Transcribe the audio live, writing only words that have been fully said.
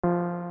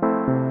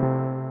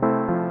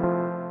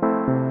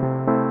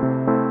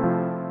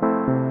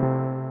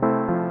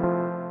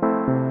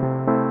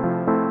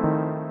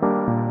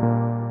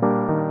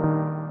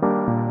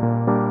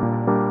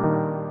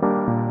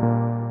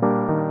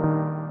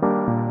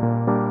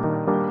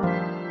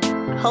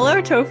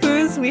Hello,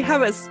 Tofus. We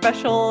have a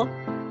special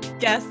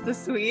guest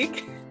this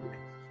week.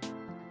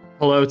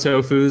 Hello,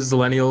 Tofus,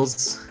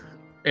 Millennials.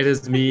 It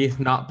is me,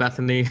 not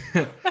Bethany.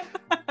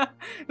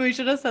 We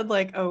should have said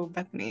like, oh,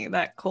 Bethany,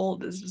 that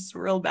cold is just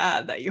real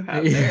bad that you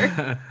have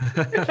there.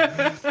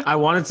 Yeah. I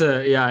wanted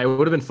to, yeah, it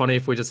would have been funny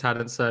if we just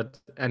hadn't said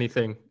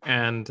anything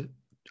and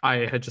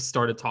I had just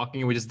started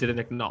talking and we just didn't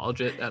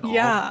acknowledge it at all.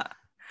 Yeah.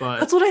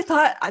 That's But what I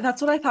thought.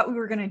 That's what I thought we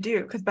were gonna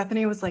do. Because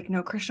Bethany was like,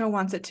 "No, Krishna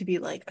wants it to be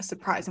like a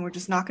surprise, and we're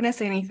just not gonna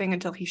say anything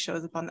until he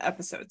shows up on the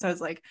episode." So I was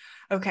like,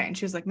 "Okay." And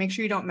she was like, "Make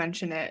sure you don't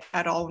mention it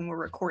at all when we're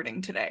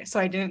recording today." So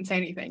I didn't say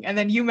anything. And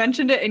then you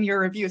mentioned it in your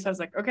review, so I was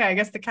like, "Okay, I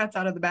guess the cat's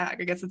out of the bag.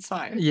 I guess it's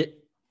fine." yeah,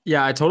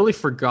 yeah, I totally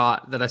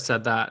forgot that I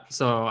said that.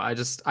 So I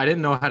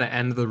didn't know how to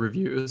end the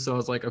review. So I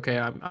was like, okay,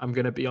 I'm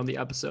gonna be on the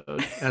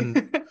episode.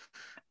 And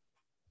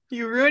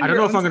You ruined I don't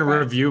your know if own I'm gonna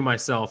surprise. review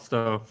myself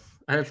though.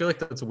 I feel like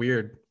that's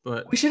weird,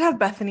 but We should have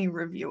Bethany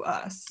review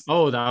us.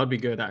 oh, that would be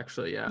good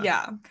actually. Yeah.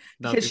 Yeah,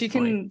 That would because be she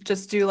funny. can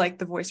just do like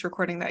the voice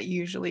recording that you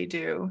usually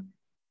do,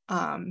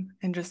 and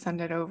just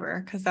send it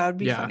over because that would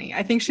be Yeah. funny.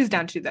 I think she's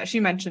down to do that. She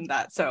mentioned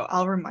that, so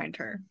I'll remind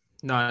her.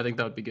 No, I think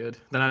that would be good.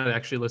 Then I'd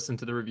actually listen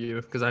to the review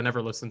because I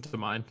never listened to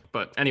mine.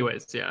 But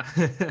anyways, yeah.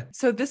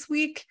 So this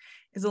week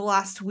is the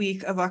last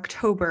week of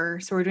October,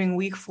 so we're doing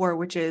week 4,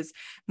 which is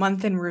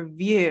month in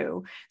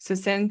review. So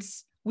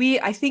since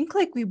I think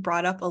like we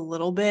brought up a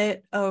little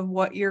bit of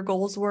what your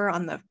goals were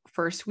on the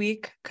first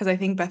week, because I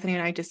think Bethany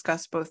and I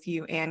discussed both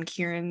you and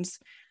Kieran's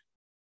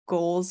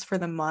goals for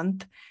the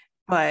month.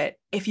 But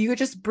if you could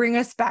just bring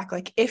us back,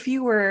 like if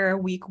you were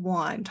week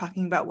 1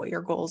 talking about what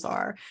your goals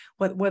are,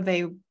 what would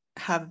they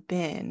have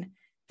been,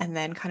 and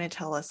then kind of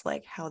tell us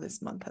like how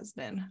this month has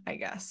been, I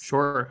guess.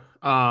 Sure.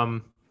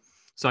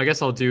 So I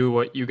guess I'll do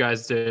what you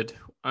guys did.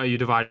 You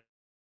divided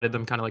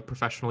them kind of like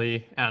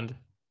professionally and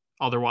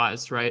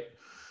otherwise, right?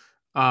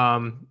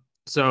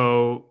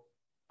 So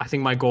I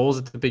think my goals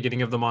at the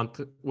beginning of the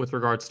month with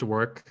regards to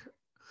work,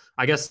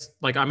 I guess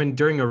like I'm in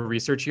during a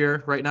research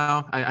year right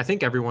now. I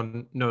think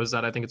everyone knows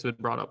that. I think it's been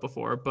brought up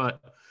before, but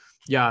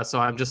yeah, so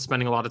I'm just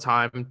spending a lot of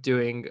time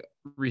doing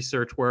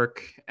research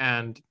work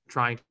and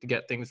trying to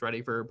get things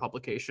ready for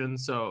publication.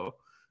 So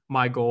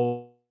my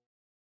goal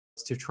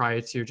is to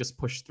try to just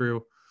push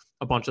through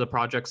a bunch of the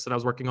projects that I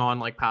was working on,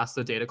 like past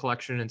the data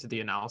collection into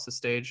the analysis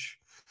stage,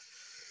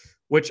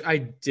 which I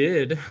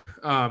did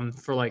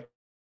for like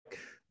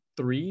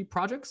 3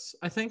 projects,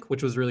 I think,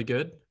 which was really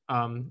good.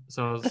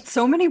 So I was, That's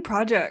so many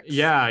projects.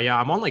 yeah,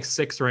 I'm on like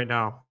 6 right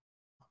now.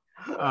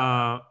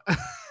 Uh,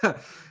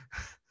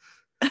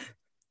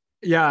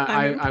 yeah,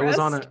 I'm I was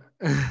on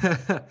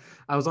impressed. a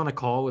I was on a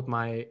call with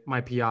my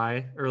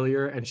PI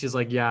earlier, and she's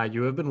like, "Yeah,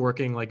 you have been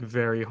working like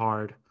very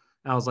hard."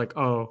 And I was like,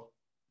 "Oh,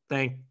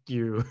 thank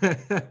you."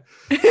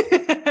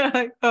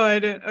 Oh, I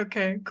didn't.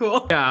 Okay,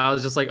 cool. Yeah, I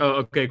was just like, "Oh,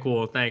 okay,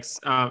 cool, thanks."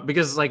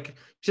 Because like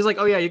she's like,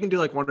 "Oh yeah, you can do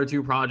like 1 or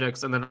 2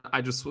 projects," and then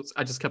I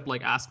just kept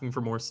like asking for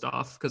more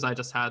stuff because I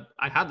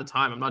had the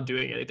time. I'm not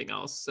doing anything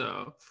else,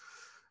 so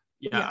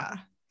yeah. Yeah.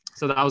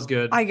 So that was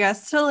good. I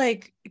guess to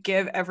like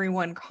give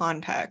everyone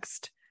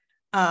context,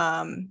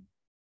 um,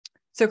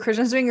 so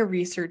Krishna's doing a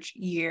research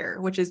year,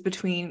 which is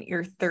between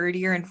your 3rd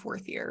year and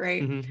 4th year,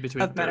 right?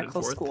 Between Of third and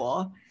medical fourth.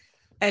 school.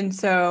 And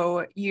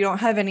so you don't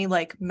have any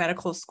like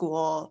medical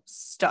school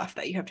stuff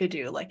that you have to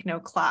do, like no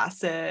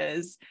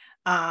classes.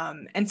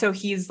 And so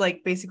he's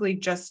like basically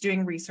just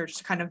doing research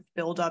to kind of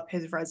build up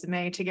his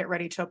resume to get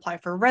ready to apply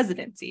for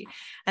residency.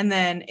 And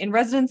then in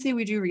residency,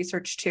 we do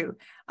research too.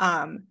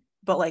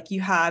 But like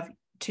you have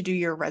to do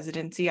your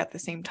residency at the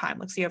same time.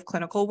 Like, so you have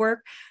clinical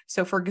work.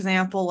 So for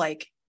example,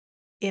 like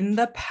in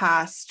the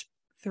past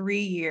 3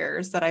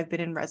 years that I've been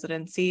in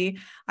residency,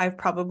 I've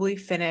probably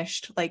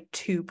finished like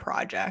 2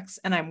 projects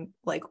and I'm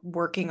like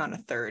working on a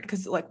third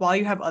because like while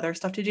you have other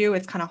stuff to do,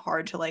 it's kind of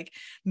hard to like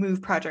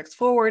move projects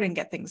forward and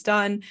get things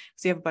done.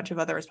 So you have a bunch of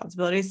other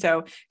responsibilities.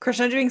 So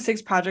Krishna doing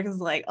 6 projects is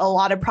like a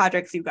lot of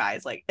projects, you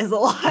guys, like is a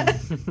lot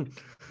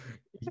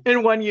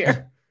in one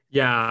year.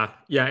 Yeah,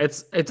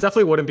 it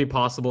definitely wouldn't be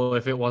possible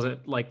if it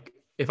wasn't like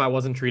if I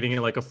wasn't treating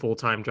it like a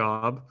full-time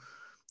job.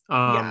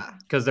 Yeah.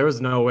 Because there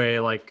was no way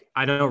like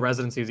I know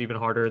residency is even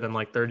harder than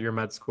like third year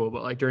med school,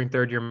 but like during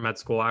third year med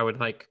school, I would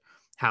like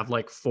have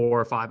like 4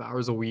 or 5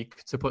 hours a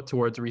week to put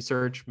towards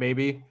research,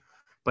 maybe.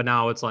 But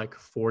now it's like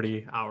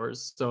 40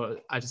 hours. So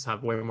I just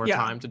have way more Yeah.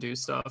 time to do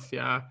stuff.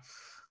 Yeah.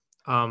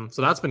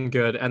 So that's been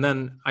good. And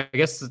then I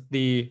guess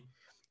it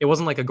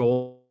wasn't like a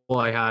goal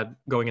I had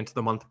going into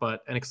the month,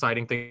 but an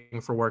exciting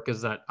thing for work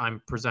is that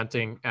I'm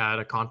presenting at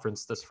a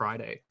conference this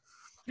Friday.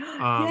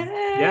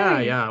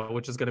 Yay.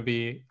 Which is going to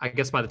be, I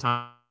guess by the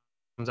time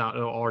it comes out,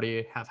 it'll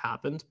already have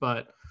happened,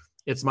 but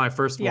it's my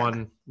first Yeah.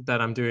 one that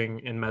I'm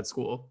doing in med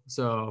school.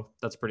 So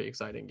that's pretty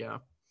exciting. Yeah.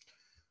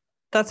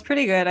 That's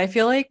pretty good. I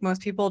feel like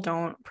most people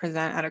don't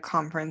present at a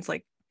conference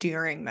like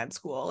during med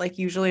school. Like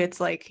usually it's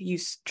like you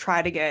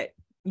try to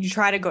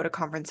go to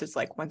conferences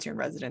like once you're in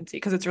residency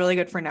because it's really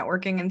good for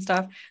networking and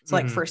stuff. So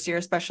like hmm first year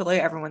especially,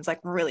 everyone's like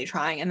really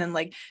trying, and then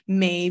like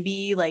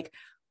maybe like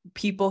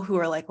people who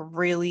are like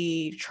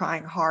really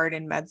trying hard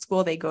in med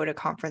school, they go to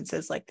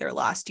conferences like their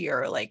last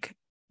year or like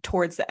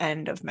towards the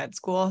end of med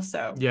school.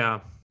 So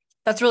Yeah.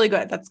 that's really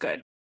good. That's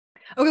good.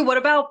 Okay, what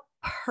about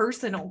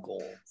personal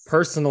goals?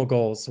 Personal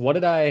goals. What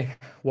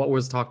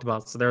was talked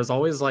about? So there's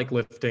always like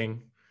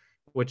lifting,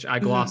 which I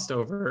glossed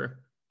over.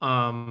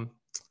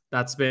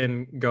 That's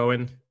been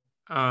going.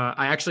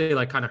 I actually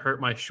like kind of hurt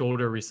my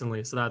shoulder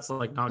recently, so that's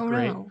like not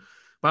great. No.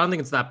 But I don't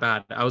think it's that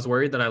bad. I was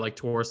worried that I like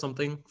tore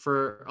something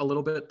for a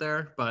little bit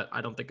there, but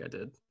I don't think I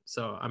did.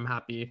 So I'm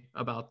happy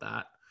about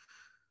that.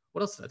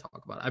 What else did I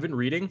talk about? I've been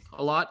reading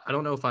a lot. I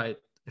don't know if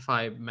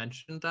I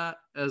mentioned that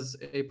as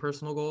a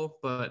personal goal,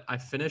 but I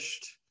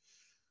finished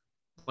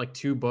like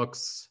 2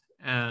 books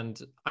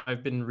and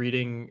I've been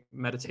reading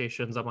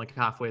Meditations. I'm like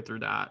halfway through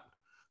that.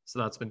 So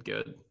that's been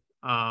good.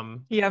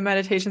 Yeah,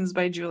 Meditations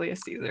by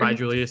Julius Caesar. By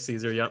Julius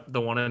Caesar, yep,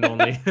 the one and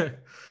only.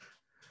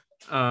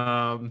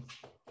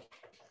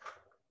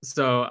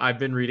 So I've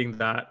been reading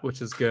that,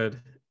 which is good.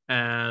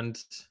 And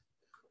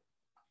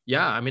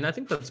yeah, I mean, I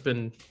think that's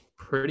been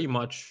pretty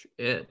much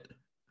it.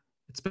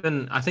 It's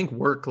been, I think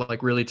work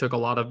like really took a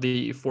lot of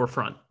the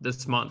forefront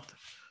this month.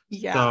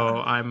 Yeah.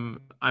 So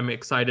I'm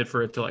excited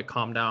for it to like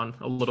calm down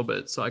a little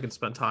bit so I can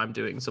spend time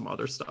doing some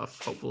other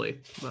stuff, hopefully.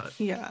 But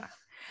yeah.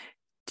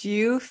 Do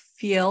you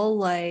feel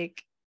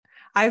like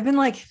I've been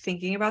like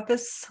thinking about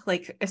this,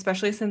 like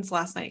especially since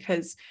last night,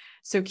 because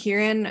so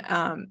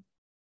Kieran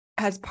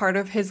as part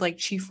of his like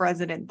chief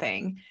resident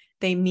thing,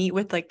 they meet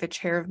with like the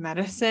chair of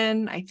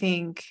medicine, I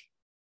think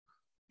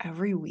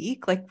every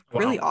week, like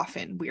really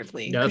often,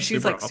 weirdly, because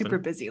she's like super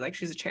busy, like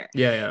she's a chair.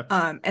 Yeah.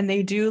 And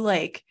they do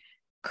like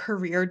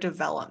career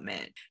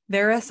development.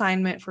 Their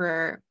assignment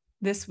for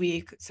this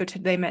week, so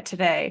they met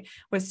today,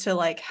 was to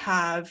like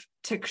have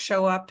to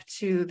show up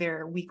to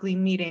their weekly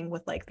meeting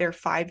with like their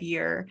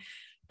 5-year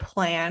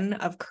plan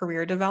of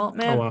career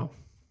development. Oh wow.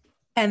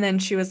 And then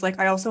she was like,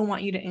 I also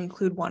want you to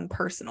include one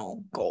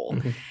personal goal.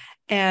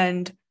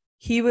 And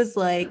he was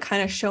like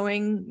kind of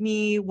showing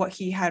me what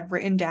he had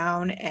written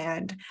down.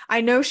 And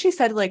I know she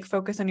said like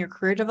focus on your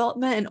career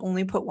development and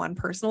only put one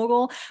personal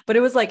goal, but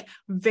it was like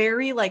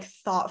very like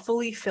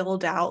thoughtfully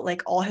filled out,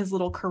 like all his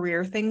little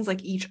career things,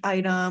 like each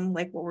item,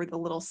 like what were the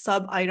little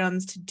sub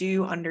items to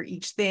do under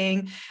each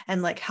thing,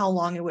 and like how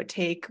long it would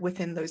take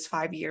within those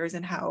 5 years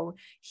and how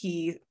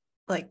he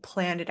like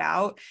planned it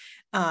out.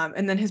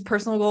 And then his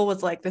personal goal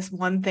was like this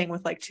one thing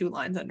with like 2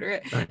 lines under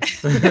it.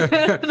 Nice.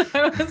 And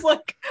I was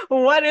like,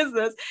 what is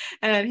this?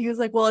 And he was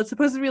like, well, it's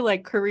supposed to be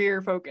like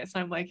career focused.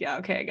 And I'm like, yeah,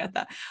 okay, I get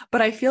that.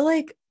 But I feel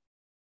like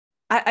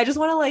I just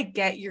want to like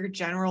get your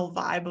general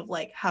vibe of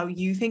like how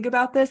you think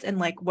about this and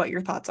like what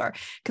your thoughts are.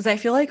 Because I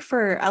feel like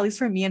at least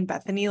for me and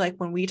Bethany, like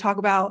when we talk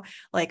about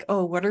like,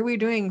 oh, what are we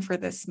doing for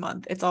this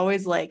month? It's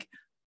always like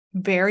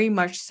very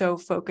much so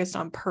focused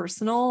on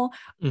personal,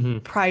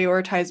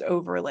 prioritized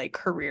over like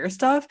career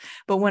stuff.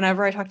 But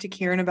whenever I talk to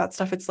Kieran about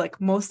stuff, it's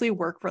like mostly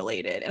work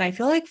related. And I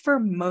feel like for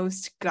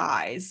most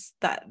guys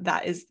that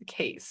is the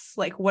case.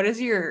 Like, what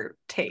is your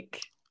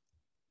take?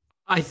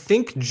 I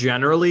think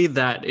generally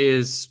that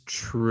is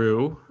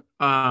true.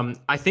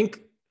 I think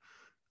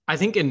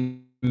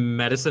in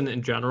medicine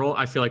in general,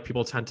 I feel like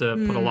people tend to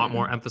put a lot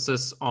more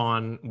emphasis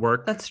on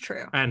work. That's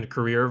true. And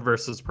career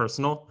versus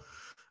personal.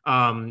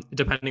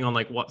 Depending on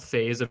like what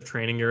phase of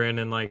training you're in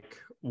and like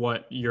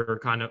what you're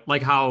kind of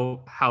like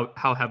how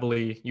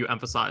heavily you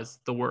emphasize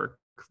the work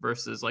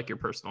versus like your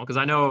personal. Because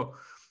I know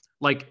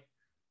like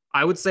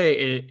I would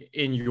say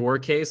in your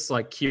case,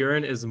 like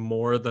Kieran is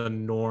more the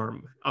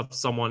norm of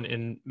someone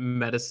in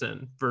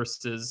medicine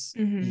versus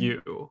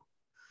you.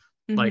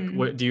 Like,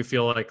 what do you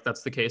feel like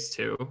that's the case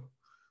too?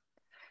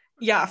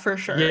 Yeah, for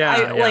sure.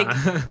 Yeah.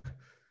 Like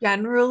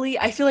generally,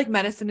 I feel like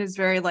medicine is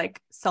very like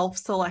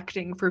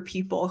self-selecting for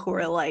people who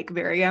are like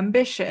very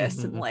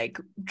ambitious and like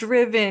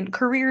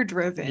career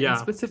driven,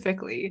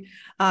 specifically,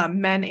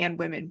 men and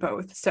women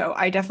both. So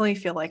I definitely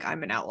feel like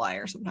I'm an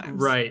outlier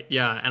sometimes. Right.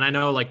 Yeah. And I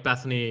know like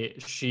Bethany,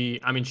 she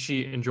kind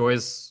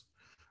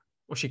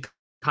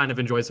of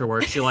enjoys her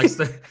work. She likes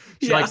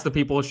likes the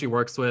people she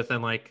works with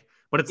and like,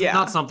 but it's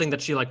not something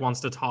that she like wants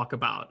to talk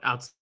about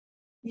outside.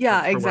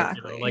 Yeah,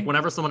 exactly. Work, you know? Like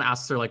whenever someone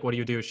asks her like, what do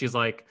you do? She's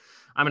like,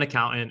 I'm an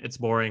accountant. It's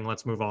boring.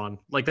 Let's move on.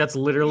 Like that's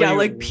literally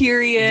like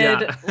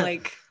period.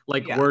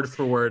 Yeah. Word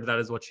for word. That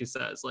is what she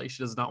says. Like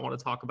she does not want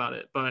to talk about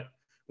it. But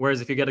whereas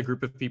if you get a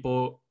group of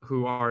people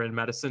who are in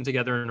medicine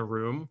together in a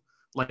room,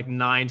 like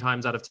 9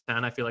 times out of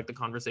 10, I feel like the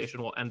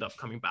conversation will end up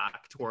coming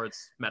back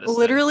towards medicine.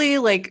 Literally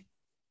like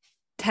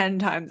 10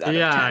 times out of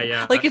 10.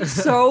 Yeah. Like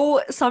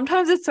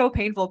sometimes it's so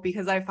painful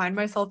because I find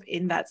myself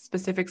in that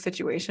specific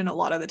situation a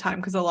lot of the time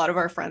because a lot of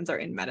our friends are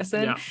in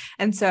medicine. Yeah.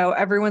 And so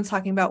everyone's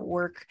talking about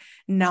work,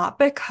 not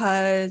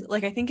because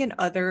like, I think in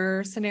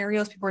other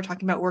scenarios, people are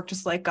talking about work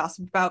just like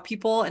gossip about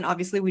people. And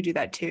obviously we do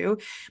that too.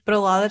 But a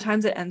lot of the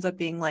times it ends up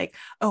being like,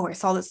 oh, I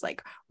saw this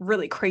like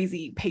really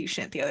crazy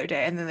patient the other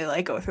day. And then they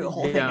like go through the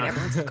whole thing and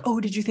everyone's like,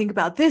 oh, did you think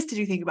about this? Did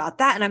you think about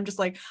that? And I'm just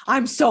like,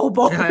 I'm so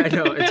bored. I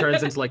know it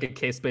turns into like a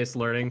case-based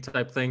learning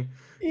type type thing.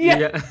 Yeah.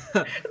 Yeah.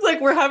 It's like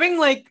we're having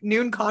like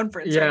noon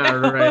conference right Yeah,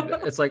 now.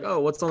 right. It's like, oh,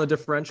 what's on the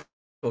differential,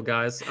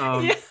 guys?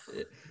 Yeah.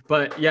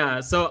 But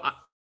yeah, so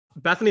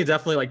Bethany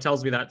definitely like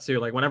tells me that too.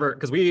 Like whenever,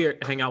 because we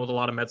hang out with a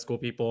lot of med school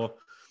people,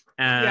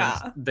 and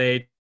Yeah.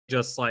 they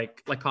just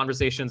like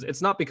conversations.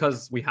 It's not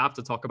because we have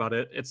to talk about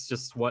it. It's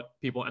just what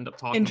people end up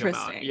talking about.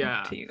 Interesting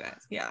Yeah. to you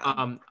guys. Yeah.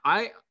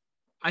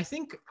 I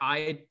think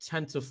I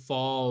tend to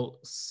fall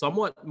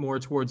somewhat more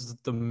towards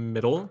the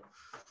middle,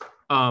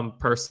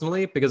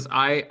 personally, because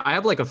I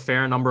have like a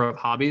fair number of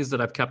hobbies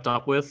that I've kept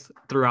up with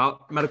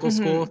throughout medical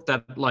school Hmm.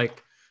 that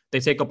like they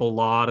take up a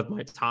lot of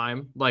my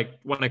time. Like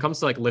when it comes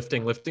to like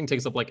lifting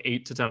takes up like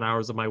 8 to 10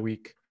 hours of my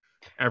week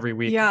every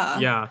week. Yeah.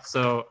 Yeah.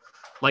 So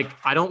like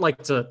I don't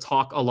like to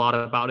talk a lot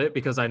about it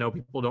because I know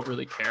people don't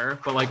really care.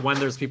 But like when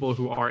there's people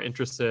who are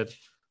interested,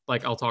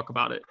 like I'll talk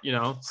about it, you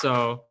know?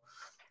 So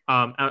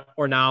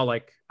or now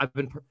like I've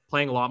been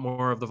playing a lot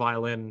more of the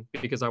violin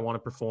because I want to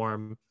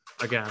perform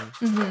again,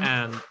 Hmm.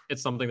 and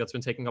it's something that's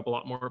been taking up a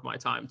lot more of my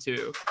time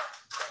too.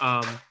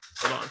 um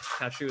Hold on,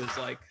 Cashew is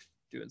like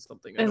doing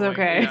something It's annoying.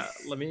 okay. Yeah,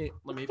 let me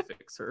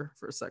fix her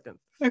for a second.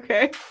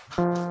 Okay.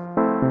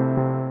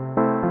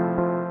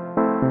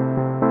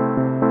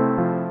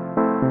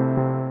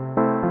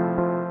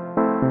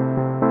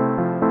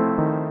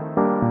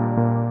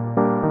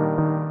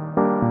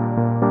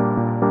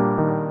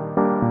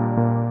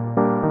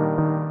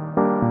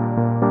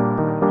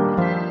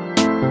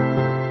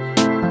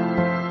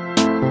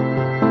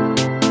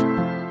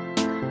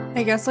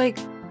 I guess like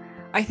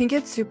I think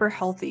it's super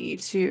healthy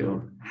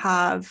to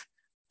have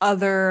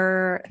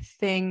other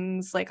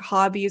things like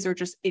hobbies or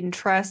just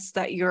interests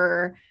that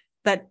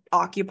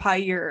occupy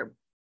your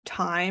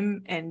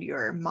time and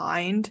your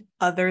mind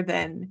other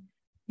than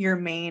your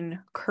main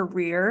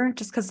career,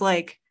 just because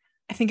like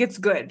I think it's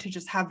good to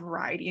just have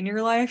variety in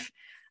your life,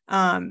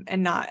 and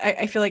not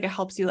I feel like it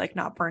helps you like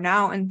not burn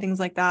out and things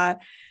like that.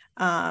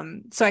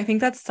 So I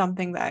think that's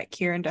something that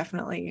Kieran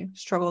definitely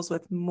struggles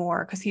with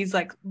more because he's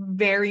like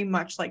very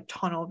much like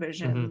tunnel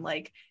vision, Mm-hmm.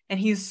 like, and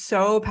he's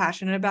so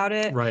passionate about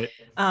it. Right.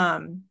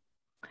 Um,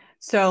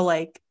 so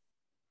like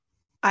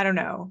I don't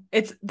know.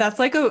 That's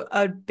like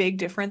a big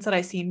difference that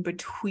I've seen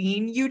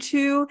between you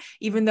two,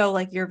 even though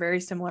like you're very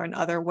similar in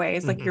other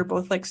ways. Like Mm-hmm. you're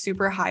both like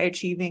super high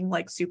achieving,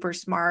 like super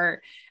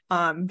smart,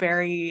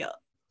 very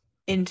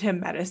into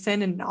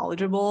medicine and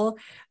knowledgeable.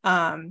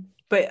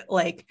 But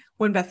like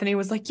when Bethany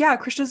was like, yeah,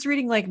 Krishna's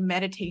reading like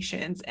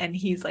meditations and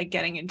he's like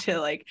getting into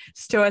like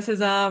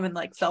stoicism and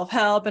like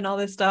self-help and all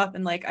this stuff.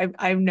 And like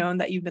I've known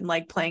that you've been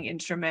like playing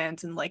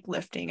instruments and like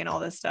lifting and all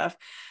this stuff.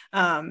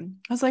 I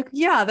was like,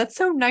 yeah, that's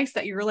so nice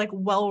that you're like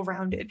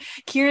well-rounded.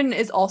 Kieran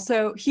is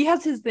also, he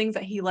has his things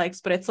that he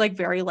likes, but it's like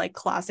very like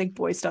classic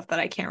boy stuff that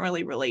I can't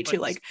really relate to,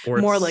 Like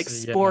like more sports. like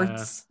Yeah.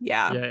 sports.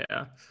 Yeah.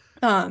 Yeah.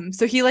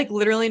 So he like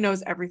literally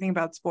knows everything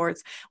about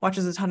sports,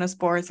 watches a ton of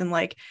sports, and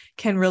like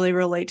can really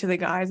relate to the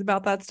guys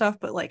about that stuff,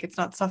 but like it's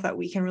not stuff that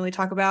we can really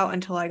talk about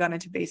until I got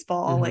into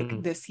baseball like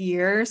Mm-hmm. this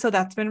year. So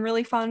that's been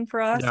really fun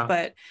for us. Yeah.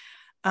 But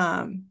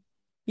um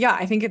yeah,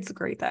 I think it's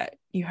great that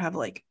you have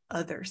like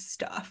other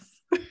stuff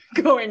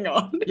going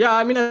on. Yeah,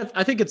 I mean,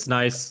 I think it's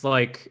nice.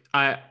 Like,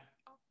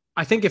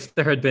 I think if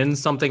there had been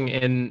something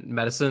in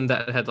medicine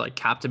that had like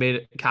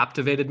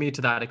captivated me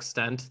to that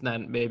extent,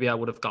 then maybe I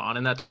would have gone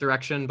in that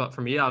direction. But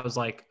for me, I was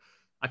like,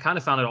 I kind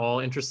of found it all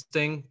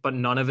interesting, but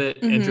none of it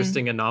Hmm.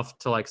 interesting enough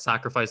to like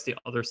sacrifice the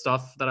other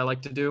stuff that I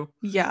like to do.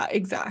 Yeah,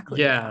 exactly.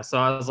 Yeah, so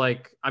I was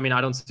like, I mean,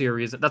 I don't see a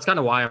reason. That's kind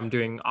of why I'm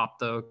doing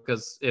opto,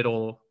 because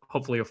it'll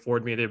hopefully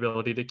afford me the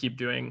ability to keep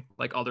doing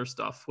like other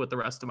stuff with the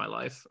rest of my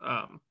life.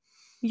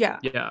 Yeah,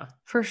 Yeah.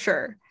 for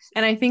sure.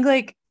 And I think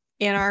like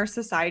in our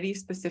society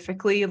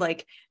specifically,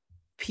 like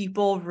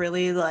people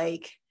really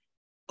like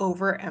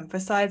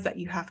overemphasize that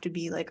you have to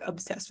be like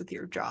obsessed with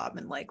your job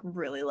and like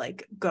really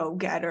like go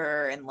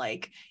getter and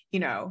like,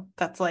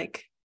 that's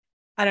like,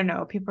 I don't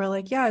know, people are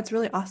like, yeah, it's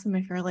really awesome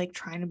if you're like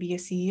trying to be a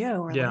CEO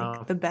or like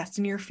Yeah. the best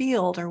in your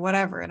field or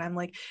whatever. And I'm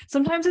like,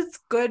 sometimes it's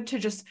good to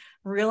just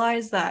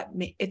realize that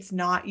it's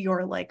not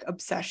your like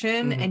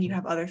obsession and you Hmm.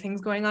 have other things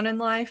going on in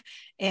life,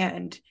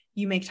 and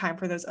you make time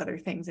for those other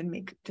things and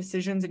make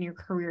decisions in your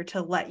career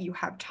to let you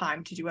have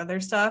time to do other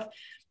stuff,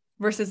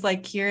 versus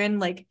like Kieran,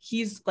 like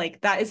he's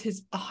like that is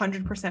his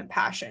 100%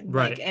 passion. Like,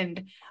 Right.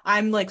 and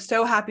I'm like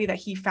so happy that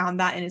he found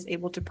that and is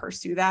able to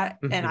pursue that.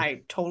 And Hmm.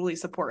 I totally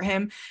support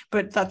him.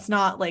 But that's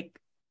not like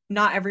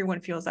not everyone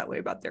feels that way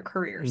about their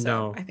career. So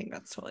No. I think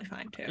that's totally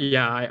fine too.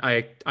 Yeah,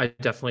 I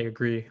definitely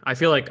agree. I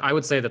feel like I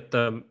would say that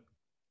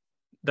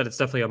that it's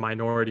definitely a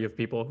minority of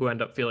people who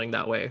end up feeling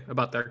that way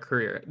about their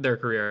career.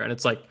 And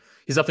it's like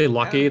he's definitely Yeah.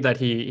 lucky that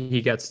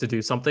he gets to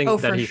do something Oh,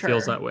 that for he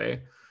feels sure. that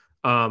way.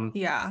 Um,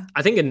 Yeah.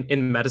 I think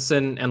in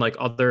medicine and like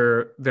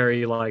other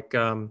very like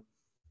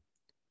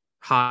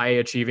high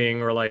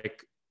achieving or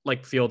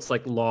like fields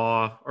like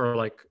law or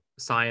like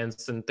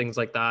science and things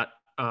like that,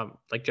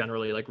 like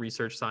generally like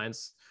research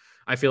science,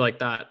 I feel like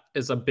that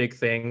is a big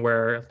thing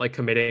where like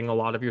committing a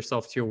lot of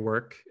yourself to your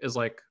work is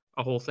like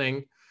a whole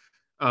thing.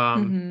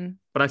 um Mm-hmm.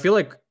 but I feel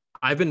like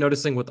I've been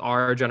noticing with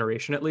our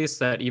generation, at least,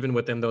 that even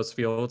within those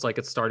fields, like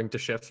it's starting to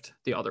shift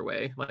the other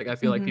way. Like I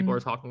feel like people Mm-hmm.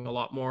 are talking a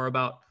lot more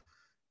about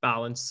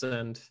balance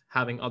and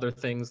having other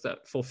things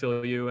that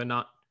fulfill you and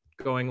not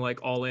going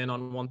like all in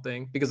on one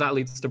thing, because that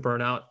leads to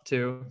burnout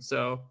too.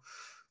 So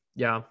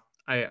yeah,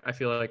 I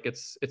feel like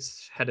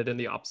it's headed in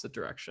the opposite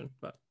direction.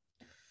 But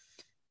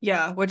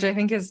Yeah, which I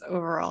think is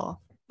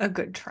overall a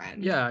good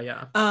trend.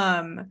 yeah.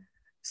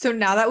 So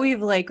now that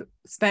we've like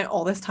spent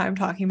all this time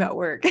talking about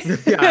work,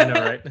 Yeah, I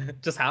know, right?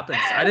 It just happens.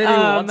 I didn't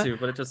even want to,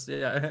 but it just,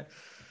 yeah.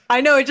 I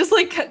know it just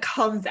like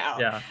comes out.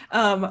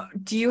 Yeah.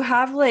 Do you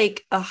have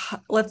like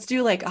let's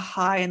do like a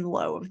high and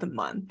low of the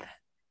month?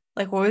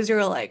 Like what was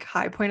your like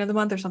high point of the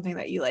month or something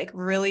that you like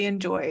really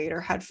enjoyed or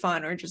had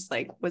fun or just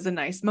like was a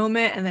nice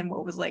moment, and then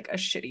what was like a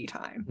shitty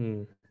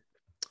time?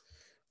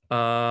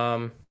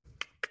 Um,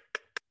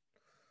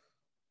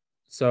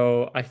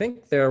 so I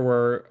think there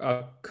were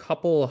a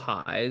couple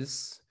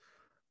highs.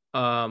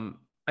 I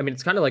mean,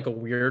 it's kind of like a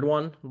weird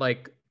one.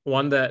 Like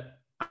one that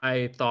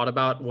I thought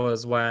about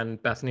was when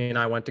Bethany and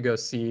I went to go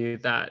see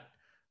that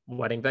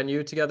wedding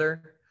venue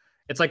together.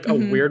 It's like a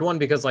Mm-hmm. weird one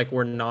because like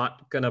we're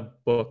not gonna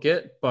book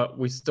it, but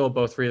we still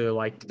both really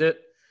liked it.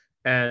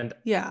 And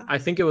Yeah. I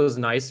think it was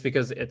nice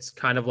because it's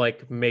kind of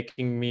like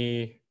making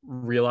me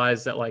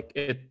realize that like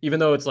it, even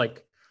though it's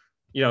like,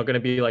 going to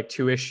be like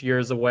 2-ish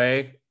years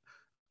away,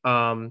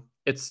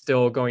 it's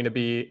still going to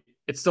be,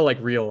 it's still like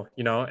real,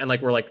 and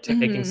like we're like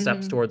taking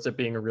steps Mm-hmm. towards it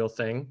being a real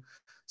thing.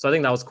 So I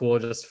think that was cool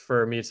just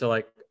for me to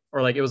like,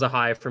 or like it was a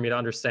high for me to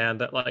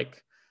understand that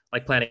like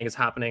planning is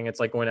happening. It's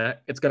like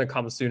it's going to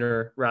come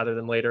sooner rather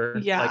than later. Like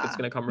it's Yeah.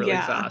 going to come really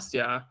Yeah. fast.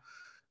 Yeah.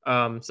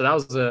 So that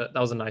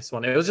was a nice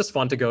one. It was just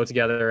fun to go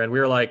together, and we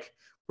were like,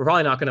 we're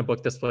probably not going to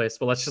book this place,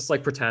 but let's just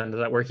like pretend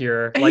that we're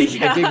here. Like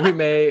I think we Yeah.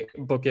 may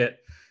book it.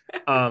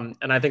 And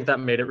I think that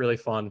made it really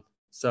fun.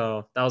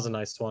 So that was a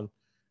nice one.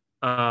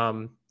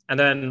 And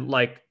then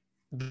like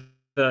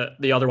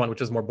the other one,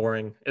 which is more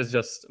boring, is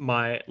just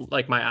my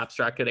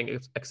abstract getting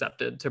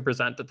accepted to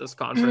present at this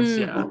conference.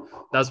 Yeah, Mm.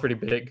 that was pretty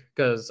big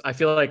because I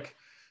feel like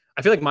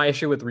my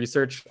issue with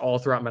research all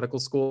throughout medical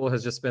school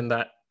has just been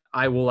that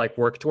I will like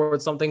work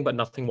towards something, but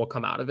nothing will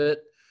come out of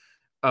it.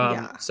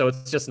 Yeah. So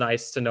it's just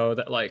nice to know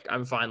that like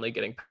I'm finally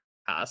getting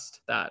past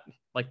that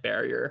like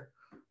barrier.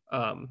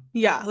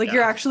 Yeah. Like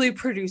you're Yeah. actually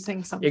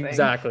producing something.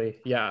 Exactly.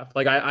 Yeah.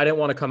 Like I didn't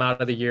want to come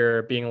out of the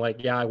year being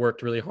like, yeah, I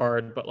worked really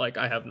hard, but like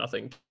I have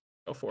nothing to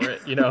go for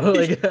it,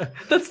 like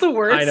That's the I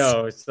worst.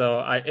 know. So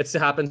it's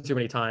happened too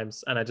many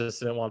times and I just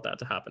didn't want that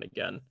to happen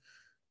again.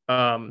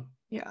 Um,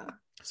 Yeah.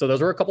 so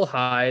those were a couple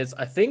highs.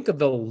 I think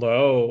the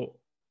low,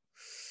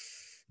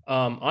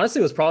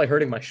 honestly was probably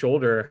hurting my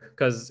shoulder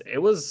because it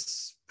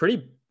was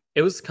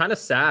kind of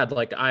sad.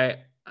 Like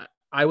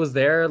I was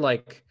there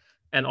like,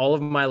 and all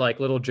of my like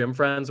little gym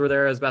friends were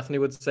there, as Bethany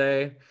would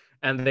say,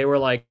 and they were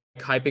like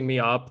hyping me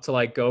up to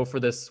like go for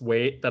this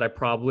weight that I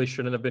probably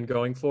shouldn't have been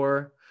going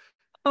for.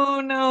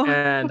 Oh no.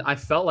 And I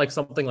felt like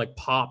something like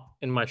pop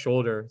in my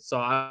shoulder. So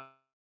I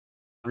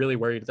really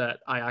worried that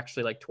I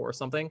actually like tore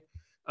something.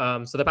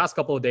 So the past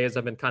couple of days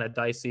have been kind of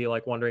dicey,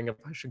 like wondering if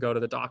I should go to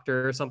the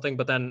doctor or something.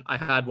 But then I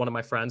had one of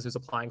my friends who's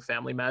applying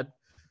family med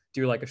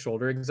do like a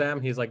shoulder exam.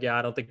 He's like, yeah,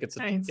 I don't think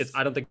Nice.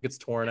 I don't think it's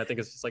torn. I think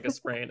it's just like a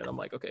sprain. And I'm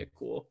like, okay,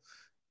 cool.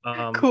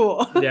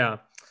 Cool. Yeah,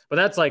 but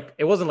that's like,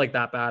 it wasn't like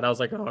that bad. I was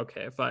like, oh,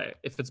 okay,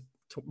 if it's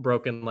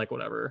broken, like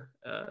whatever,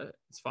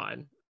 it's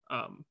fine.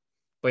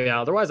 But yeah,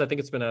 otherwise, I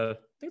think it's been a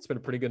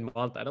pretty good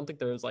month. I don't think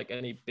there's like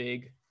any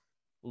big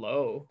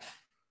low.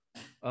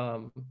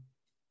 Um,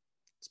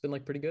 it's been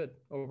like pretty good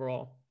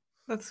overall.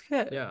 That's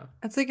good. Yeah.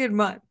 That's a good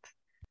month.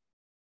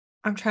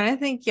 I'm trying to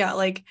think. Yeah.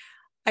 Like,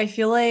 I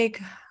feel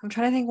like I'm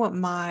trying to think what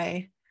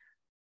my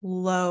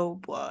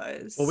low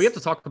was. Well, we have to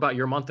talk about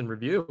your month in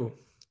review.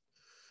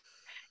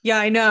 Yeah,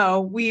 I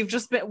know. We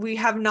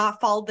have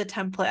not followed the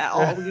template at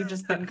all. We've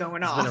just been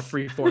going It's off. been a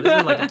free form. It's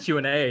been like a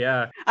Q&A.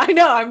 Yeah. I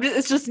know.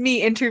 It's just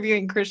me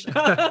interviewing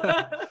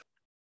Krishna.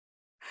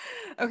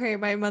 Okay,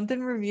 my month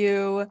in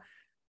review.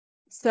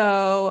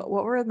 So,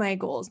 what were my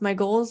goals? My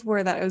goals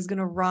were that I was going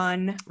to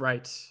run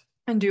Right.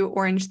 and do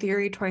Orange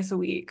Theory twice a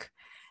week.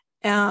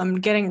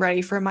 Getting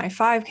ready for my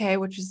 5K,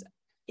 which is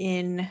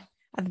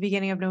at the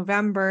beginning of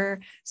November.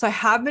 So I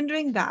have been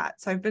doing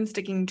that. So I've been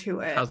sticking to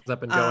it. How's that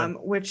been going?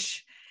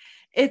 Which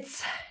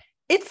it's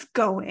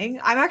going.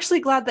 I'm actually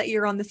glad that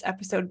you're on this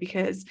episode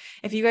because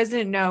if you guys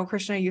didn't know,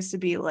 Krishna used to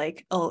be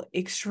like an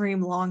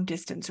extreme long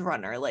distance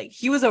runner. Like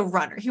he was a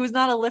runner. He was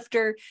not a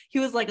lifter. He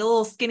was like a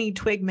little skinny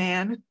twig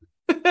man.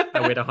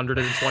 I weighed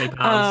 120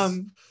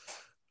 pounds.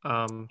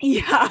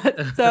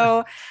 Yeah.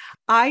 So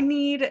I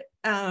need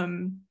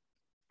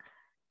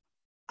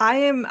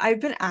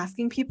I've been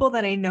asking people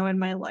that I know in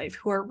my life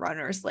who are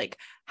runners, like,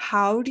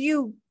 how do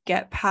you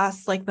get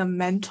past like the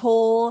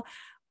mental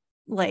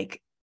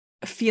like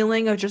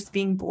feeling of just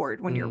being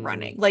bored when you're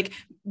running? Like,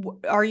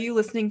 are you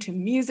listening to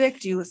music?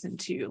 Do you listen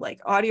to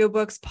like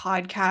audiobooks,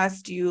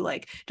 podcasts? Do you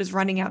like, does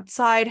running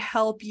outside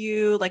help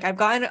you? Like, I've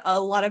gotten a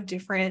lot of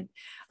different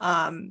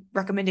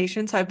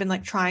recommendations, so I've been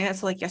like trying it.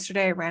 So like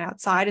yesterday I ran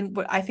outside, and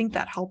I think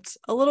that helped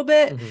a little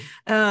bit.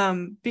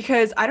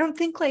 Because I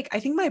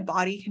think my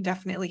body can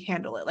definitely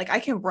handle it. Like, I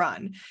can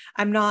run.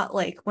 I'm not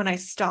like, when I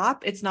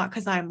stop, it's not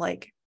because I'm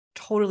like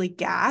totally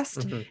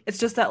gassed. It's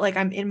just that like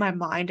I'm in my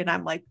mind and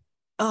I'm like,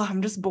 oh,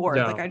 I'm just bored.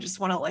 Yeah. Like, I just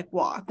want to like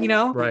walk, you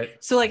know? Right.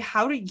 So like,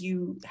 how did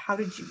you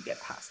get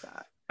past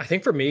that? I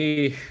think for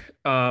me,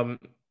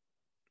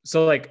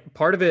 so like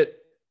part of it,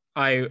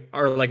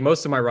 like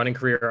most of my running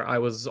career, I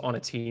was on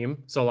a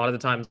team. So a lot of the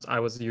times I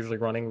was usually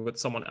running with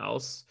someone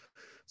else.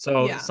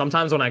 So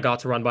sometimes when I got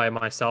to run by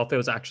myself, it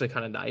was actually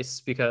kind of nice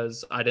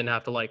because I didn't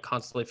have to like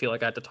constantly feel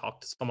like I had to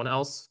talk to someone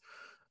else.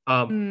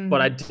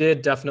 But I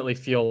did definitely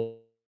feel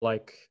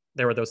like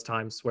there were those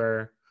times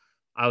where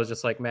I was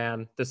just like,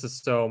 man, this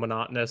is so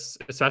monotonous,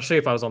 especially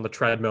if I was on the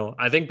treadmill.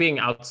 I think being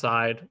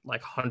outside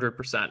like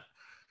 100%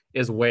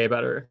 is way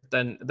better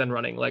than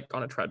running like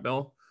on a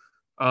treadmill.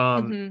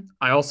 I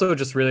also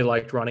just really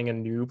liked running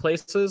in new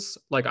places.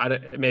 Like,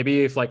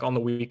 maybe if like on the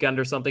weekend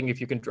or something,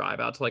 if you can drive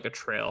out to like a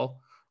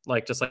trail,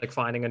 like just like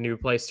finding a new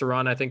place to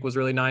run, I think was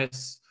really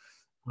nice.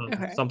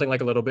 Something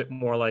like a little bit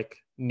more like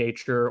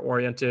nature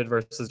oriented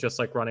versus just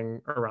like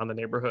running around the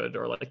neighborhood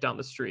or like down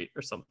the street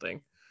or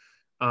something.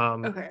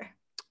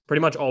 Pretty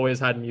much always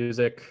had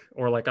music,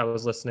 or like I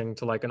was listening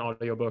to like an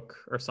audiobook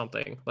or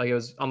something. Like, it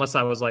was, unless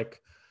I was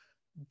like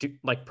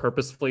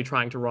purposefully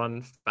trying to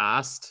run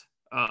fast,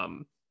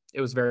 it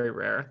was very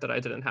rare that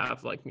I didn't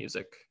have like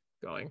music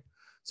going.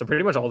 So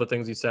pretty much all the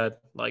things you said,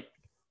 like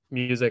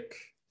music,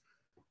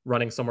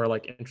 running somewhere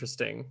like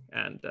interesting,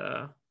 and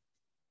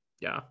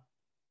yeah,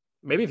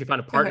 maybe if you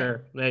find a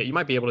partner, you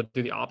might be able to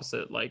do the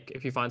opposite. Like,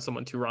 if you find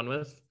someone to run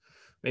with,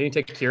 maybe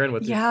take Kieran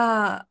with you.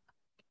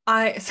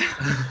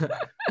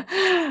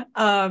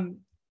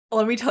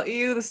 Let me tell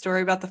you the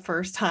story about the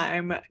first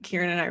time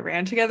Kieran and I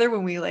ran together,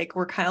 when we like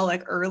were kind of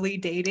like early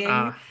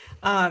dating.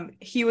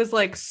 He was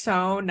like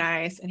so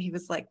nice, and he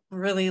was like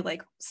really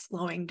like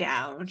slowing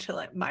down to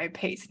like my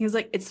pace. And he was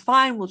like, it's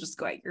fine, we'll just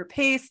go at your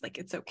pace, like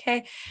it's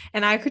okay.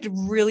 And I could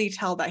really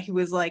tell that he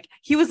was like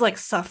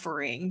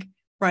suffering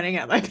running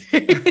at my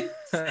pace.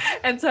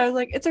 And so I was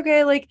like, it's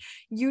okay, like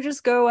you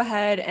just go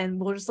ahead and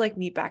we'll just like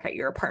meet back at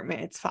your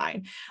apartment, it's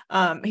fine.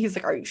 He's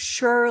like, are you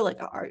sure? Like,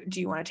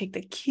 do you want to take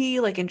the key,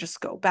 like, and just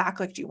go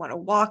back? Like, do you want to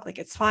walk? Like,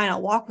 it's fine,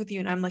 I'll walk with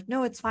you. And I'm like,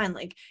 no, it's fine,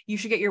 like you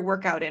should get your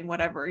workout in,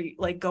 whatever,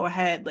 like go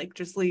ahead, like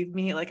just leave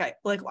me, like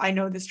I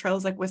know this trail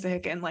is like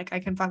Wissahick, and like I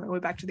can find my way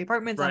back to the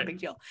apartment, it's not a big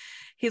deal.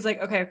 He's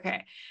like,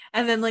 okay.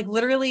 And then like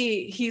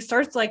literally he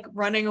starts like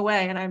running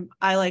away, and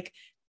I like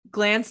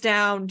glance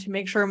down to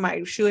make sure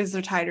my shoelaces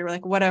are tied or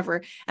like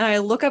whatever, and I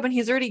look up and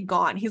he's already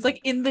gone. He's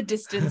like in the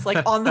distance,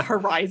 like on the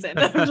horizon.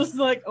 I'm just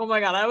like, oh my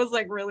god, I was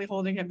like really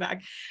holding him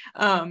back.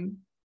 I'm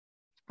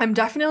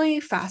definitely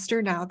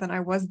faster now than I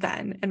was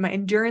then, and my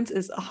endurance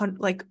is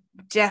like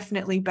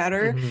definitely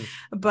better.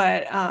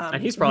 But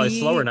and he's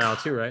probably slower now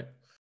too, right?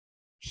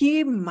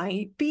 He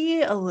might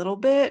be a little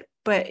bit,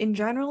 but in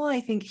general, I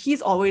think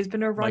he's always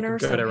been a runner.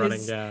 Like good at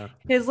running, yeah.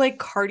 His like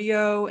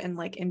cardio and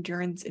like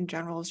endurance in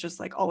general has just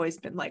like always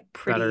been like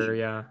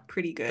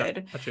pretty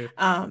good.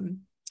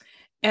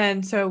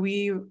 And so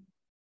we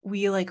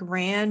like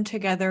ran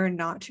together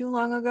not too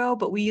long ago,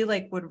 but we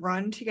like would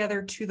run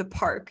together to the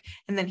park,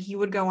 and then he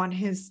would go on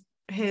his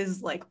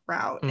like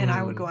route and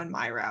I would go on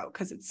my route,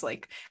 because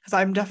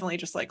I'm definitely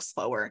just like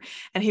slower.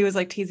 And he was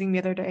like teasing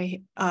me the other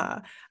day, I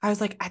was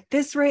like, at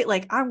this rate,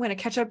 like I'm gonna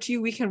catch up to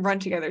you, we can run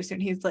together soon.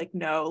 He's like,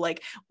 no,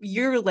 like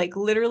you're like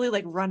literally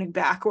like running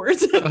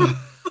backwards.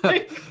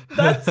 Like,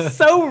 that's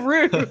so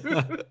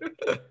rude.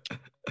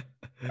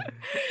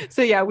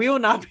 So yeah, we will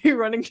not be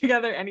running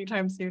together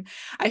anytime soon.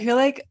 I feel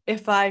like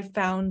if I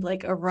found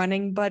like a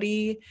running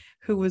buddy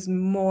who was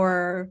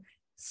more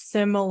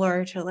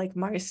similar to like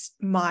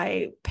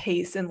my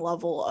pace and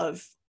level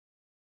of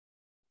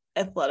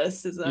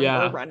athleticism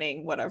or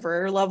running,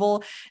 whatever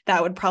level,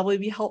 that would probably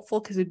be helpful,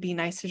 because it'd be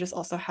nice to just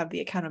also have the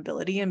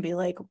accountability and be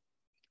like,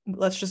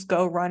 let's just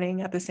go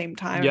running at the same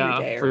time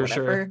every day or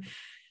whatever.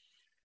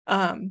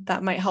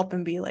 That might help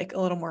and be like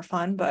a little more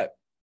fun. But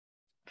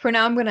for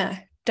now, I'm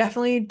gonna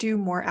definitely do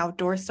more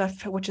outdoor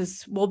stuff, which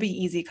will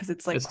be easy because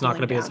it's like it's not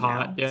gonna be as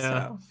hot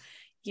now,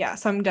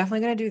 so I'm definitely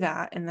going to do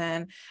that. And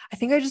then I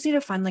think I just need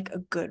to find like a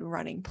good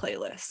running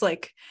playlist.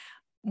 Like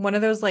one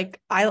of those, like,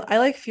 I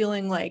like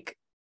feeling like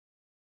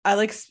I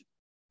like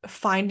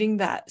finding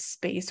that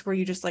space where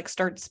you just like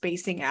start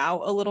spacing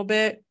out a little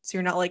bit. So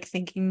you're not like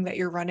thinking that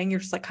you're running, you're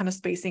just like kind of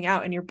spacing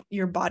out and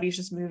your body's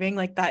just moving.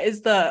 Like that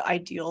is the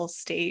ideal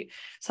state.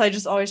 So I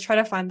just always try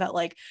to find that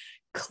like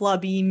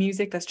clubby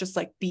music that's just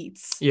like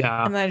beats.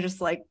 Yeah. And then I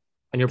just like,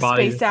 and your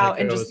body space out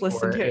and just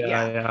listen to it.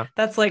 Yeah.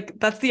 That's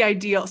the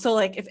ideal. So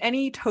like if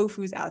any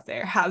tofus out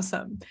there have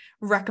some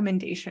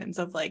recommendations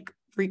of like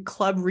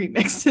club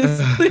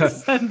remixes,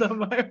 please send them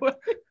my way.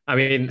 I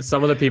mean,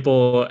 some of the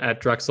people at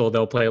Drexel,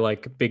 they'll play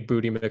like Big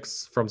Booty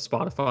Mix from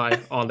Spotify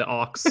on the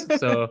aux.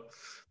 So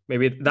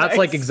maybe that's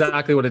like Nice.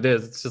 exactly what it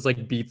is. It's just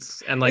like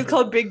beats and like It's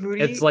called Big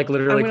Booty. it's like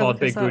literally I'm gonna called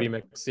look this Big Booty up.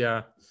 Mix.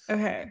 Yeah.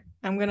 Okay.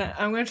 I'm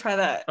gonna try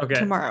that Okay.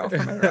 tomorrow for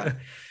my run.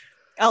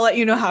 I'll let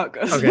you know how it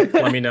goes. Okay,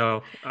 let me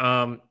know.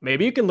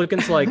 Maybe you can look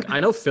into like, I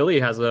know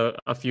Philly has a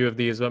few of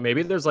these, but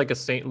maybe there's like a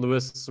St.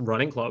 Louis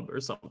running club or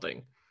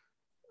something.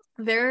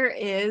 There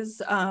is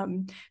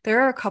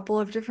there are a couple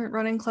of different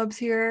running clubs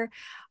here.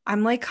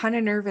 I'm like kind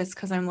of nervous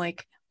because I'm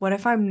like, what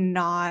if I'm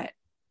not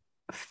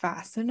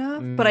fast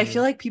enough? But I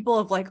feel like people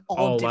of like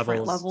all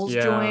different levels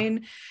yeah.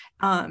 join.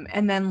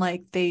 And then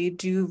like they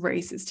do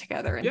races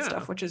together and Yeah,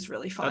 stuff, which is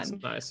really fun.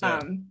 That's nice.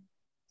 Yeah.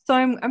 So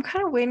I'm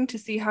kind of waiting to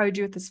see how I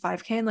do with this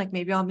 5K, and like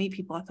maybe I'll meet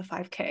people at the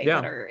 5K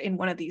that are in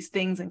one of these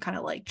things and kind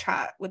of like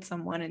chat with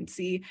someone and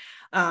see.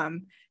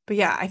 But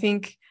yeah, I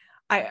think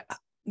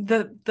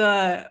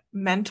the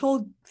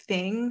mental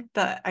thing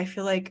that I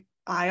feel like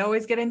I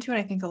always get into, and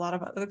I think a lot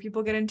of other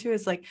people get into,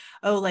 is like,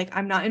 oh, like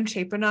I'm not in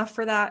shape enough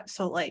for that,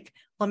 so like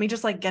let me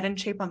just like get in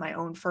shape on my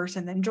own first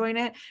and then join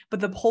it.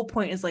 But the whole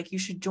point is like you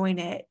should join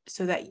it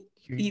so that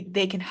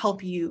they can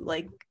help you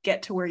like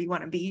get to where you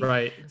want to be,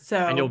 right? So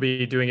and you'll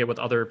be doing it with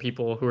other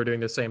people who are doing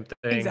the same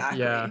thing.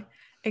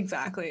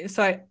 Exactly.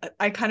 So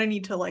I kind of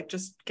need to like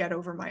just get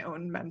over my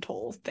own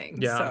mental things.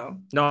 Yeah. So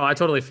no, I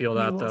totally feel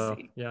that though.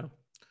 See. Yeah.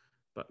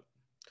 But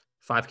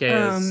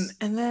 5K is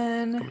and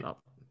then coming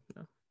up.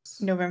 Yeah.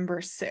 November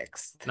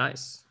 6th.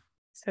 Nice.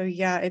 So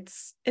yeah,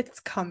 it's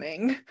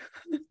coming.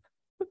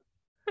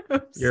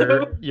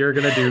 You're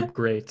gonna do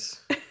great.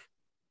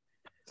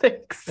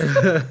 Thanks.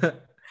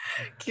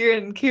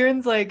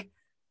 Kieran's like,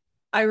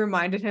 I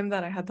reminded him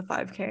that I had the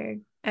 5K,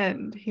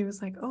 and he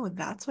was like, oh,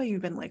 that's why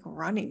you've been like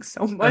running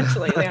so much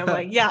lately. I'm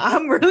like, yeah,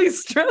 I'm really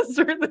stressed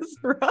for this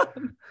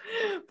run.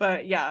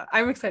 But yeah,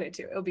 I'm excited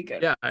too. It'll be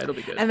good. Yeah, it'll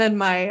be good. And then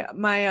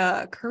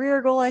my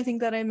career goal, I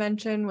think that I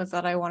mentioned, was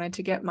that I wanted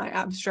to get my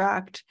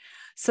abstract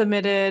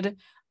submitted.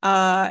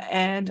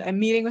 And I'm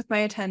meeting with my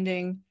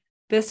attending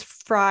this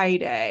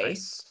Friday.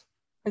 Nice.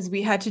 As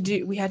we had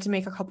to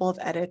make a couple of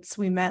edits.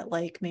 We met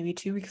like maybe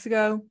 2 weeks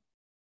ago,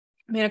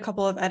 made a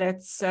couple of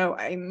edits. So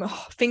I'm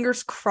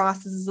fingers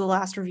crossed this is the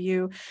last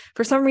review.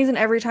 For some reason,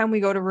 every time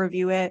we go to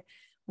review it,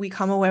 we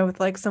come away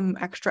with like some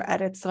extra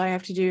edits that I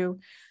have to do.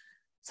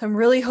 So I'm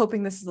really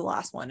hoping this is the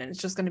last one and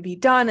it's just going to be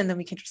done. And then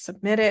we can just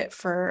submit it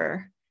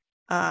for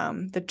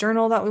the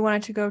journal that we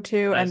wanted to go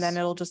to. Nice. And then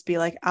it'll just be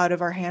like out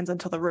of our hands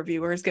until the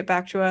reviewers get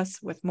back to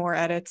us with more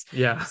edits.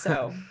 Yeah.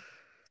 So,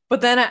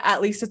 but then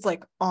at least it's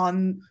like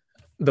on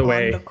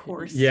the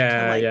course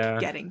to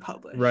getting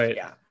published. Right.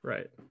 Yeah.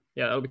 Right.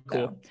 Yeah, that would be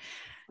cool. So,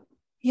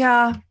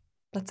 yeah,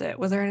 that's it.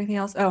 Was there anything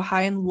else? Oh,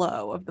 high and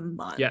low of the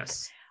month.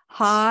 Yes.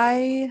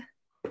 High,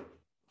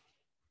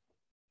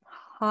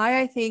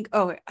 I think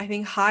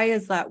high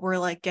is that we're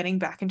like getting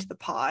back into the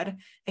pod.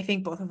 I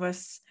think both of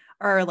us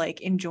are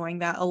like enjoying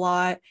that a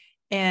lot.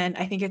 And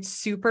I think it's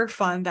super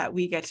fun that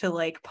we get to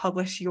like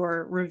publish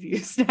your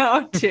reviews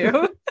now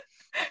too.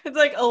 It's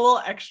like a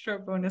little extra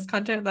bonus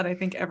content that I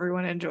think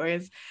everyone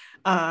enjoys.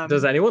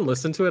 Does anyone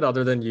listen to it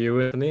other than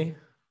you, Anthony?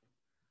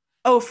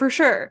 Oh, for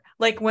sure.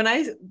 Like when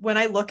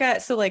I look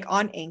at, so like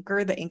on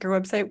Anchor, the Anchor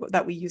website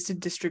that we use to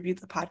distribute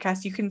the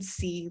podcast, you can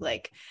see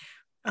like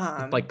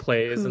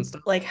plays and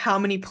stuff, like how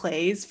many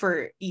plays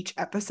for each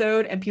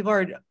episode, and people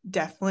are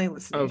definitely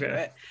listening to it.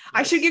 Nice.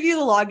 I should give you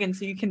the login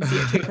so you can see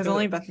it too, because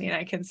only Bethany and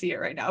I can see it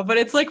right now. But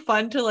it's like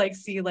fun to like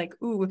see like,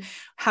 ooh,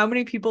 how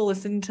many people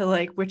listen to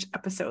like which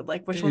episode,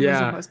 like which one was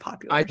the most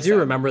popular. I do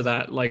remember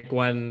that, like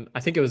when I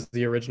think it was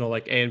the original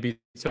like A and B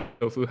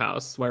Tofu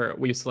House, where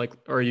we used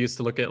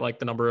to look at like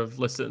the number of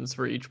listens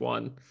for each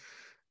one.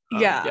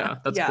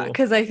 That's cool.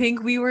 Because I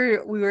think we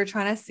were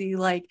trying to see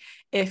like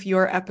if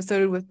your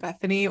episode with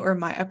Bethany or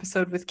my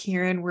episode with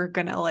Kieran were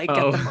gonna like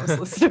get the most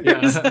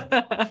listeners.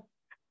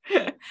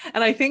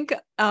 And I think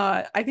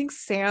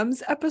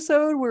Sam's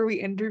episode where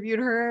we interviewed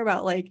her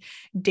about like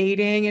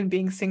dating and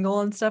being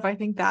single and stuff, I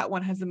think that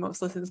one has the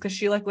most listens because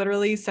she like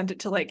literally sent it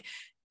to like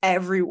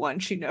everyone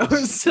she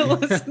knows to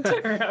listen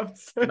to her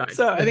episode. Nice.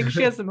 So I think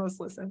she has the most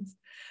listens.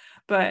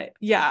 But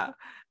yeah,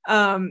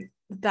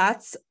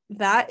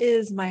 that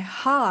is my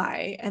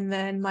high. And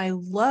then my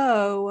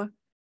low,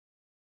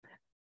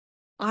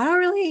 I don't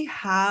really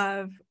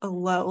have a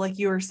low, like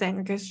you were saying.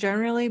 Like it's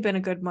generally been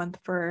a good month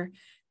for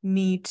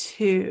me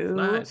too.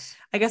 Nice.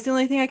 I guess the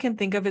only thing I can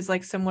think of is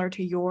like similar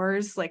to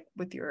yours, like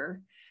with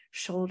your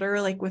shoulder,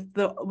 like with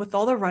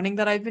all the running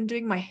that I've been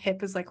doing, my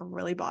hip is like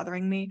really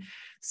bothering me.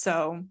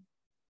 So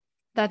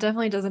that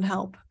definitely doesn't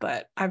help,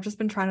 but I've just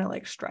been trying to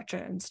like stretch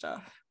it and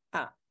stuff.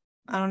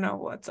 I don't know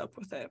what's up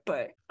with it,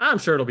 but I'm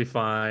sure it'll be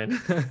fine.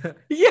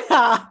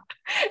 Yeah.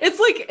 It's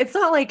like, it's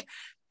not like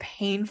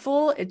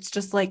painful. It's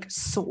just like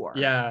sore.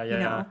 Yeah. You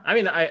know? I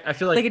mean, I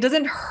feel like it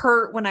doesn't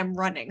hurt when I'm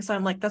running. So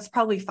I'm like, that's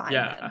probably fine.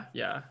 Yeah. Then.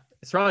 Yeah.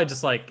 It's probably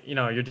just like,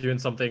 you're doing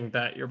something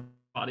that your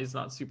body's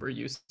not super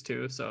used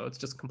to. So it's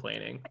just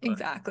complaining.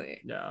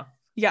 Exactly. Yeah.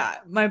 Yeah.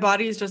 My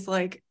body is just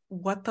like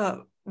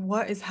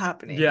what is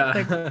happening? Yeah.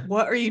 Like,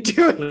 what are you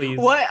doing? Please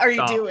What are you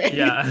stop. doing?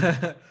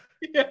 Yeah.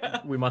 Yeah.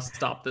 We must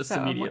stop this So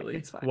I'm like, immediately.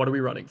 it's fine. What are we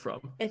running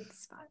from?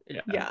 It's fine.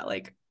 Yeah. Yeah.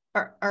 Like,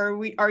 are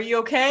you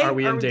okay? Are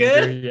we in we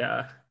danger? good?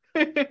 Yeah.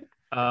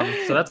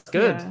 So that's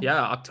good. Yeah.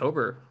 Yeah,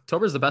 October.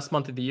 October is the best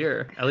month of the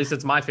year. At least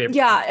it's my favorite month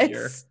Yeah, of the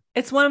year.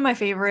 it's one of my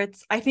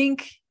favorites. I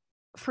think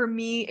for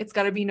me, it's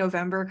got to be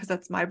November because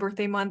that's my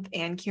birthday month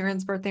and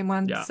Kieran's birthday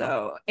month. Yeah.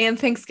 So, and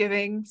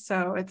Thanksgiving.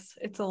 So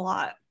it's a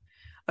lot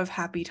of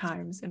happy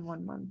times in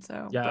one month.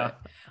 So, Yeah.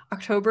 but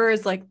October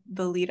is like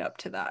the lead up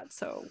to that.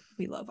 So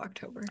we love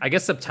October. I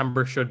guess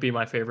September should be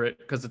my favorite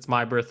because it's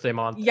my birthday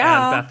month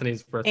Yeah. and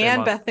Bethany's birthday And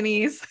month.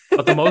 Bethany's.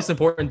 But the most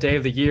important day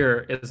of the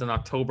year is in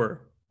October,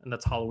 and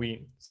that's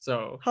Halloween.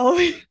 So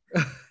Halloween.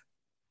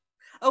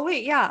 Oh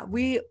wait, yeah.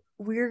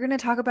 We're gonna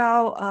talk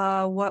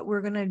about what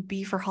we're gonna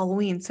be for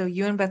Halloween. So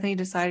you and Bethany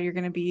decided you're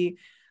gonna be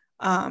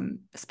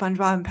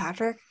SpongeBob and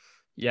Patrick.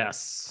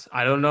 yes,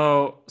 I don't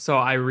know. So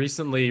I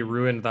recently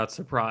ruined that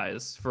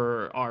surprise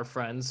for our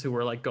friends who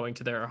were like going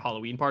to their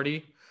Halloween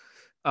party.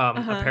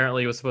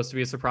 Apparently it was supposed to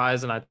be a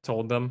surprise, and I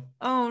told them.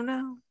 Oh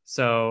no.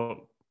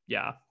 So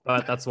yeah,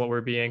 but that's what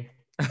we're being.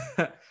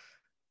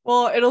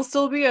 Well, it'll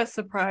still be a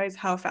surprise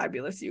how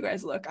fabulous you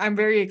guys look. I'm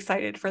very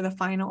excited for the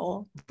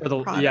final For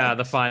the product.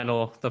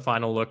 the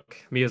final look.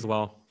 Me as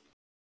well.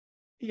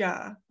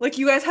 Yeah. Like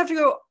you guys have to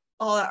go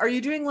all out. Are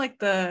you doing like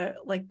the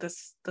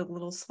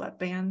little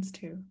sweatbands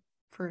too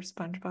for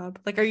SpongeBob?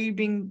 Like are you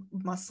being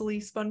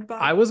muscly SpongeBob?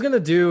 I was gonna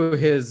do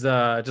his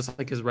just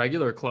like his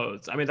regular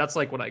clothes. I mean, that's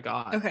like what I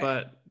got. Okay.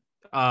 But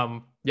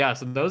yeah,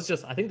 so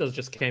I think those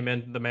just came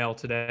in the mail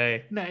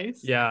today.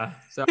 Nice. Yeah.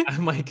 So I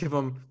might give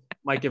them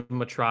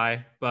a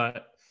try.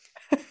 But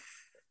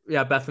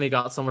yeah, Bethany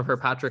got some of her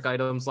Patrick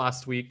items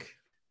last week,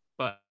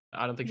 but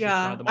I don't think she's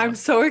tried them on. I'm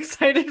so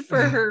excited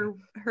for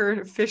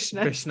her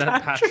fishnet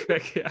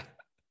Patrick. Yeah.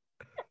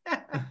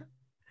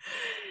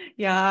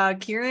 Yeah,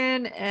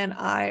 Kieran and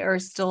I are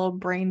still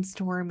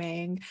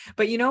brainstorming,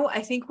 but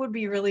I think would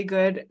be really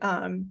good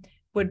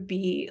would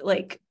be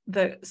like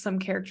some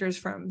characters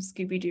from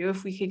Scooby-Doo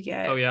if we could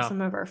get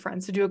some of our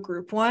friends to do a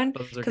group one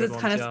because it's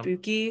kind of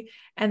spooky,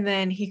 and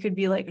then he could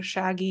be like a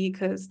Shaggy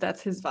because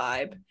that's his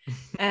vibe,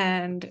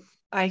 and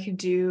I could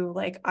do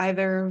like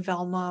either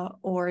Velma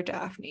or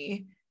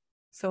Daphne,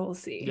 so we'll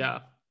see. Yeah,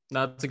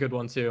 that's a good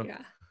one too.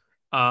 Yeah.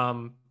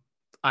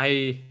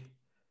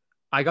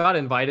 I got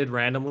invited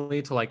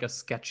randomly to like a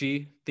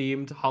Sketchy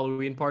themed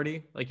Halloween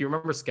party. Like you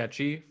remember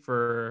Sketchy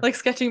for like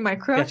Sketchy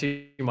Micro?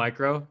 Sketchy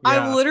Micro. Yeah.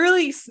 I'm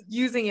literally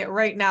using it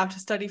right now to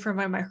study for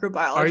my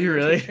microbiology. Are you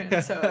really?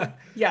 So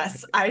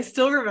yes, I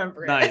still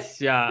remember it.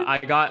 Nice. Yeah.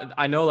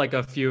 I know like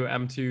a few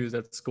M2s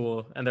at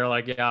school and they're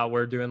like, yeah,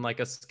 we're doing like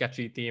a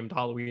Sketchy themed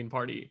Halloween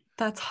party.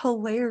 That's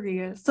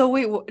hilarious. So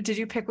wait, did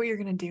you pick what you're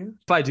going to do?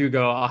 If I do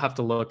go, I'll have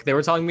to look. They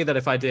were telling me that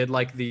if I did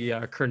like the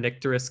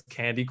Kernicterus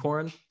candy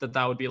corn,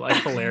 that would be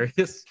like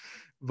hilarious.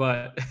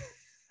 But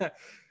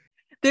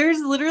there's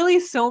literally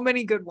so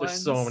many good ones.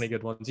 There's so many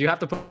good ones. You have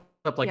to put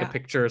up like a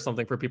picture or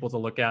something for people to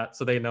look at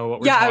so they know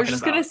what we're talking about. I was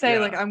just gonna say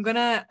like I'm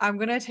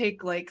gonna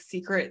take like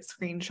secret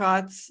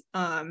screenshots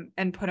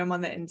and put them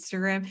on the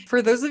Instagram.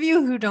 For those of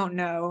you who don't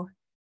know,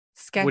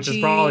 Sketchy,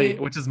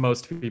 which is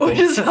most people, which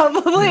is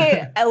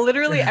probably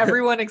literally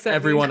everyone except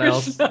everyone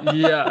else.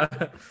 Yeah.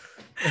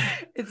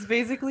 It's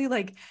basically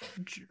like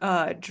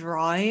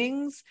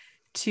drawings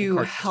to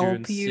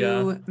help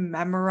you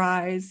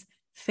memorize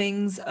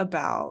things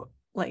about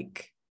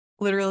like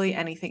literally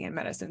anything in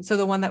medicine. So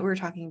the one that we were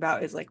talking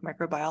about is like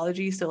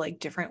microbiology, so like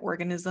different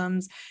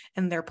organisms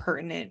and their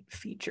pertinent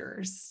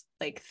features,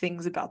 like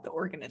things about the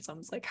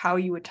organisms, like how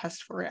you would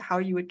test for it, how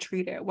you would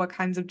treat it, what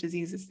kinds of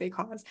diseases they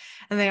cause.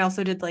 And they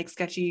also did like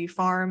Sketchy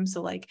Farm,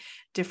 so like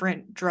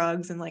different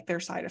drugs and like their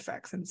side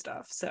effects and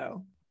stuff.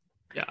 So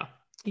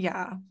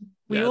yeah,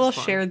 we will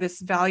share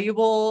this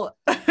valuable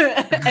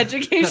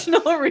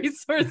educational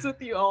resource with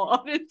you all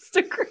on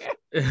Instagram.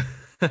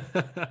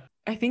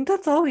 I think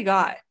that's all we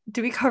got.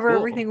 Did we cover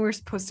everything we were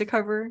supposed to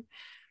cover?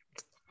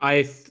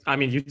 I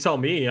mean, you tell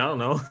me. I don't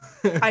know.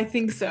 I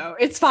think so.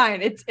 It's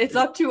fine. It's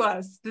up to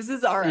us. This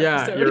is our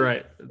episode. You're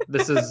right.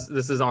 This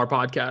is our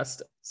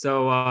podcast.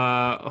 So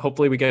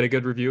hopefully we get a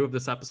good review of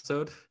this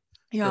episode.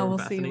 Yeah, we'll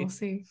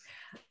see.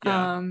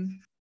 Yeah.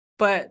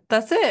 But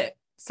that's it.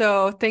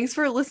 So thanks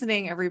for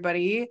listening,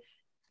 everybody.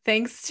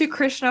 Thanks to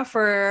Krishna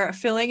for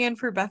filling in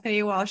for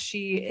Bethany while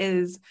she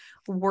is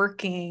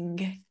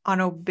working on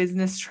a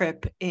business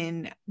trip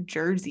in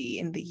Jersey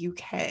in the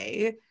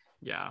UK.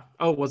 Yeah.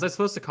 Oh, was I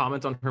supposed to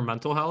comment on her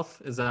mental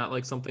health? Is that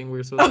like something we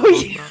were supposed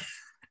to talk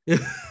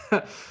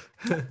about?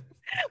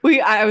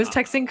 I was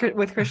texting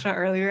with Krishna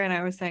earlier and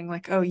I was saying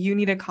like, oh, you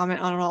need to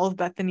comment on all of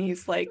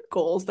Bethany's like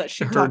goals that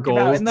she talked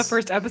about in the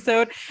first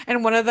episode.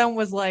 And one of them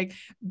was like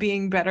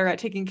being better at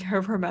taking care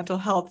of her mental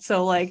health.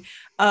 So like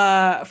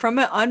from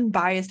an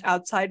unbiased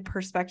outside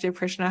perspective,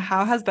 Krishna,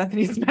 how has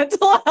Bethany's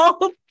mental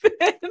health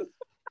been?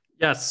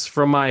 Yes,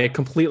 from my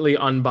completely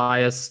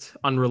unbiased,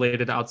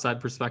 unrelated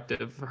outside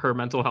perspective, her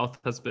mental health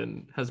has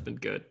been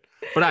good.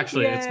 But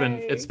actually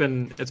it's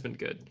been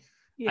good.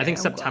 I think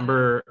I'm glad.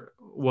 September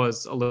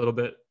was a little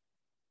bit,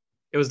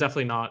 it was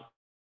definitely not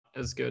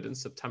as good in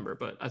September,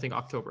 but I think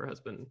October has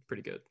been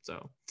pretty good.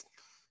 So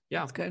yeah.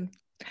 That's good.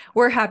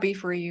 We're happy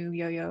for you,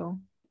 Yo-Yo.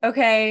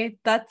 Okay,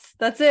 that's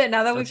it.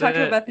 Now that we've talked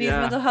about Bethany's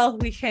mental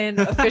health, we can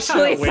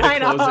officially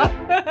sign off.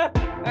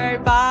 All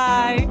right,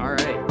 bye. All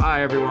right,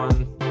 bye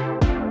everyone.